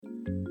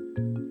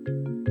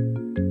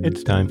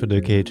It's time for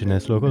the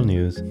KHNS Local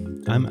News.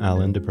 I'm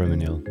Alan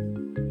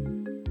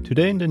DePreminil.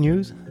 Today in the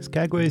news,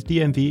 Skagway's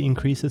DMV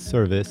increases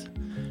service,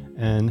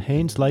 and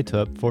Haines lights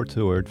up Fort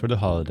Seward for the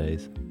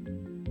holidays.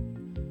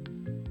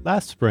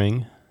 Last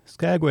spring,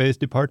 Skagway's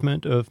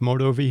Department of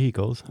Motor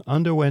Vehicles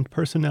underwent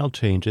personnel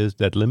changes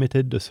that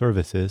limited the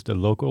services the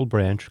local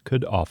branch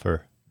could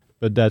offer.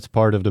 But that's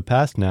part of the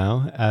past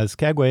now, as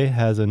Skagway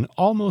has an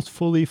almost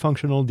fully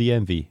functional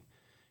DMV.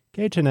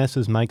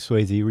 KHNS's Mike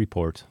Swayze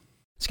reports.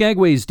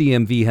 Skagway's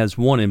DMV has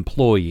one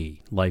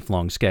employee,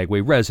 lifelong Skagway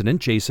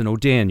resident Jason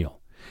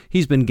O'Daniel.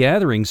 He's been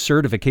gathering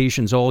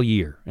certifications all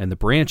year, and the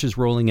branch is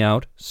rolling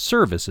out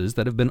services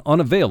that have been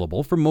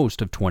unavailable for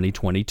most of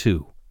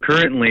 2022.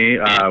 Currently,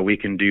 we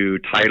can do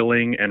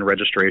titling and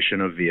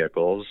registration of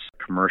vehicles,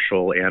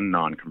 commercial and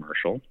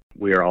non-commercial.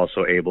 We are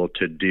also able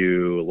to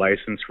do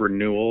license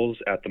renewals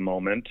at the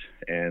moment,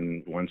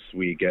 and once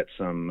we get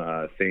some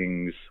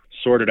things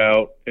sorted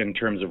out in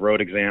terms of road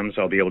exams,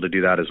 I'll be able to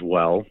do that as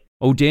well.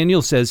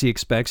 O'Daniel says he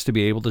expects to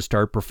be able to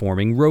start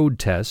performing road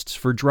tests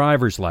for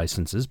driver's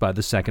licenses by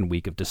the second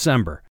week of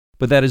December.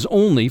 But that is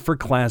only for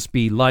Class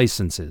B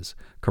licenses.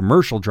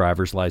 Commercial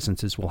driver's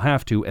licenses will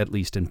have to, at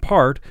least in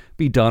part,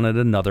 be done at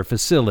another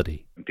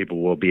facility.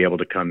 People will be able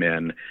to come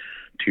in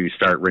to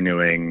start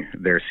renewing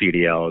their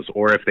CDLs,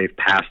 or if they've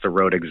passed a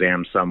road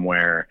exam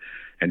somewhere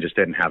and just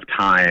didn't have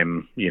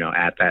time,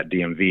 at that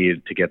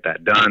DMV to get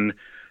that done,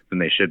 then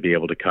they should be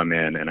able to come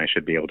in and I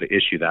should be able to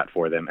issue that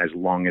for them as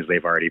long as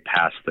they've already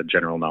passed the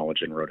general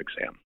knowledge and road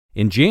exam.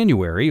 In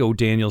January,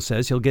 O'Daniel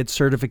says he'll get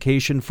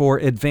certification for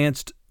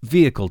advanced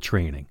vehicle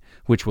training,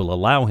 which will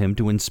allow him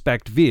to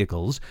inspect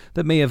vehicles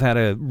that may have had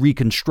a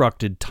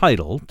reconstructed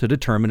title to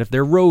determine if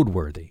they're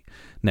roadworthy.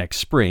 Next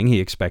spring, he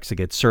expects to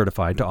get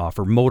certified to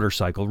offer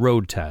motorcycle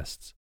road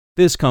tests.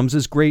 This comes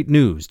as great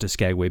news to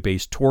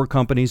Skagway-based tour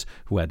companies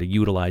who had to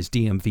utilize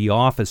DMV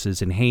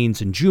offices in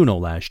Haines and Juneau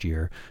last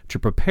year to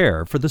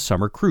prepare for the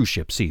summer cruise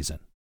ship season.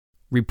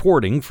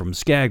 Reporting from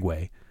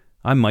Skagway,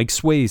 I'm Mike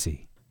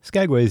Swayze.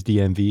 Skagway's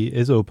DMV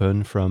is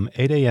open from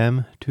 8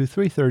 a.m. to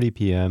 3:30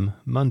 p.m.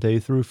 Monday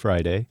through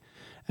Friday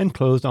and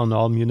closed on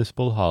all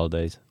municipal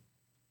holidays.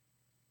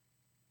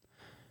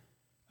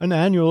 An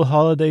annual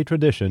holiday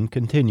tradition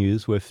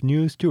continues with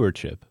new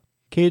stewardship.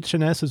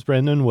 KHNS's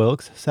Brendan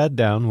Wilkes sat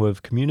down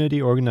with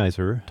community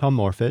organizer Tom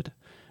Morfitt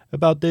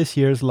about this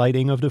year's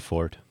lighting of the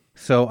fort.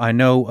 So I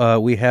know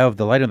we have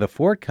the light of the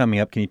fort coming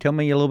up. Can you tell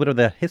me a little bit of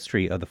the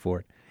history of the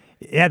fort?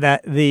 Yeah,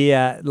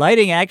 the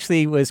lighting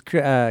actually was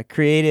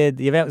created,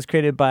 the event was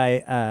created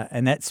by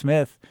Annette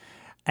Smith,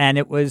 and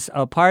it was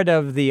a part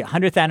of the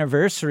 100th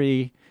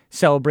anniversary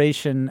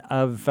celebration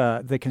of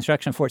the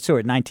construction of Fort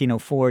Seward,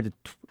 1904 to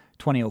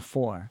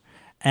 2004.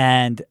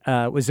 And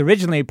it was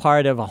originally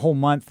part of a whole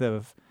month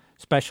of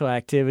special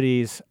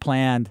activities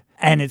planned,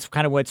 and it's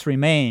kind of what's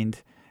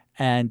remained.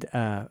 And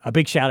a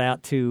big shout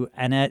out to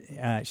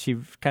Annette. She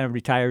kind of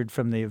retired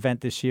from the event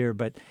this year,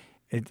 but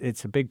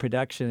it's a big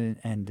production,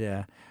 and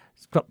a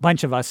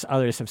bunch of us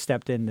others have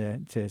stepped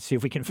in to see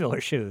if we can fill her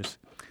shoes.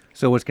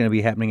 So what's going to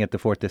be happening at the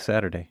fort this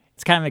Saturday?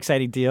 It's kind of an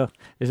exciting deal.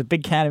 There's a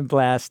big cannon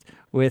blast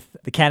with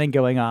the cannon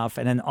going off,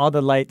 and then all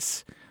the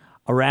lights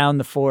around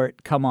the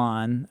fort come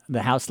on,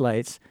 the house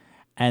lights,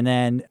 and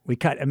then we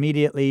cut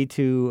immediately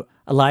to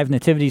a live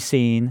nativity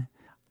scene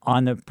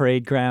on the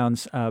parade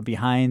grounds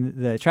behind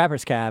the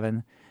Trapper's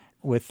Cabin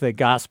with the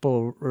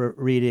gospel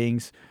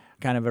readings,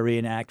 kind of a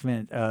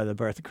reenactment of the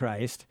birth of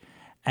Christ,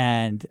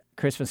 and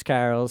Christmas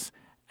carols.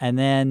 And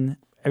then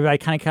everybody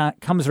kind of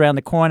comes around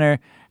the corner,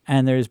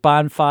 and there's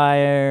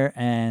bonfire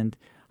and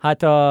hot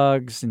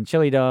dogs and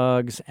chili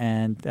dogs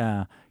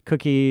and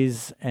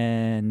cookies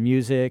and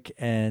music,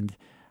 and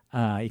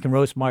you can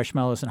roast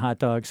marshmallows and hot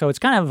dogs. So it's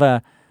kind of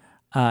a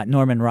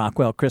Norman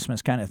Rockwell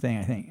Christmas kind of thing,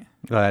 I think.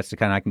 Well, that's the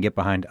kind I can get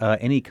behind.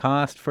 Any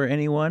cost for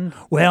anyone?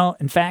 Well,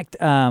 in fact,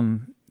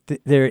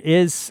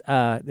 there's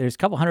a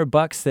couple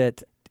 $100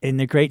 that, in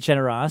their great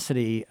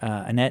generosity,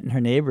 Annette and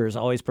her neighbors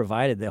always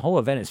provided. The whole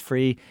event is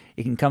free.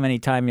 You can come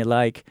anytime you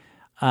like.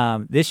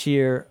 This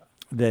year,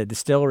 the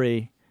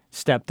distillery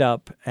stepped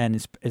up and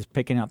is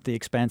picking up the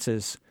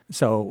expenses,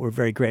 so we're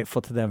very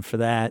grateful to them for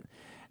that.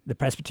 The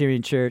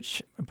Presbyterian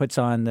Church puts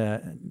on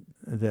the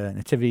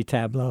nativity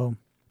tableau,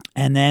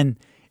 and then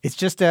it's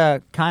just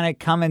a kind of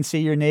come and see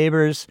your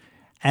neighbors,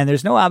 and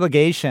there's no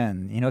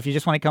obligation. If you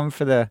just want to come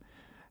for the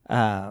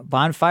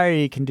bonfire,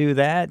 you can do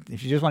that.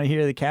 If you just want to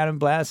hear the cannon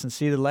blast and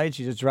see the lights,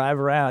 you just drive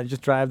around, you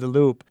just drive the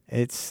loop.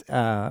 It's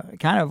kind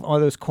of all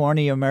those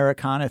corny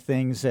Americana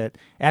things that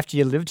after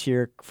you lived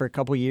here for a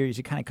couple of years,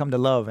 you kind of come to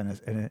love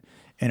in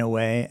a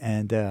way,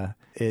 and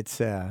it's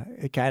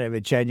kind of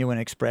a genuine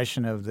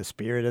expression of the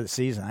spirit of the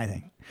season, I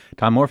think.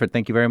 Tom Morfitt,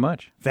 thank you very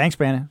much. Thanks,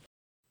 Brandon.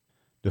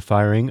 The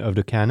firing of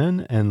the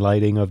cannon and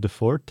lighting of the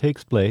fort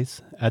takes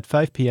place at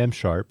 5 p.m.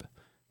 sharp,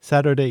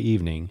 Saturday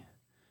evening.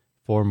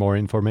 For more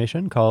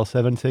information, call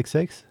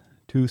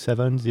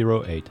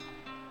 766-2708.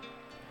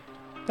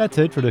 That's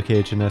it for the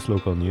KHNS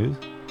Local News.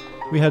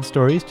 We had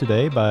stories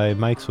today by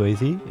Mike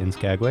Swayze in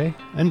Skagway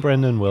and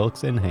Brendan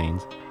Wilkes in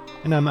Haines.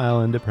 And I'm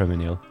Alan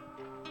DePreminil.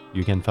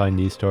 You can find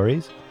these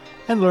stories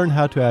and learn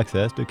how to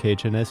access the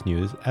KHNS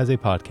News as a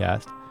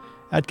podcast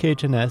at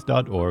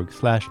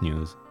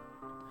khns.org/news.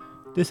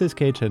 This is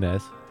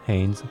KHNS,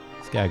 Haines,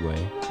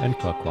 Skagway, and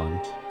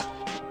Klukwan.